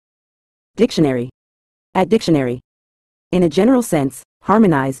Dictionary. At dictionary. In a general sense,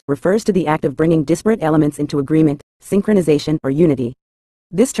 harmonize refers to the act of bringing disparate elements into agreement, synchronization, or unity.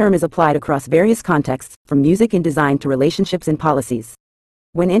 This term is applied across various contexts, from music and design to relationships and policies.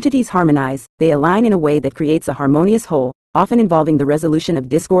 When entities harmonize, they align in a way that creates a harmonious whole, often involving the resolution of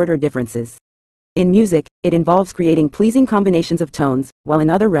discord or differences. In music, it involves creating pleasing combinations of tones, while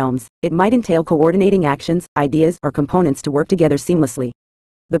in other realms, it might entail coordinating actions, ideas, or components to work together seamlessly.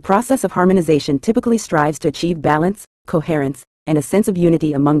 The process of harmonization typically strives to achieve balance, coherence, and a sense of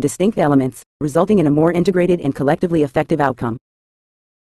unity among distinct elements, resulting in a more integrated and collectively effective outcome.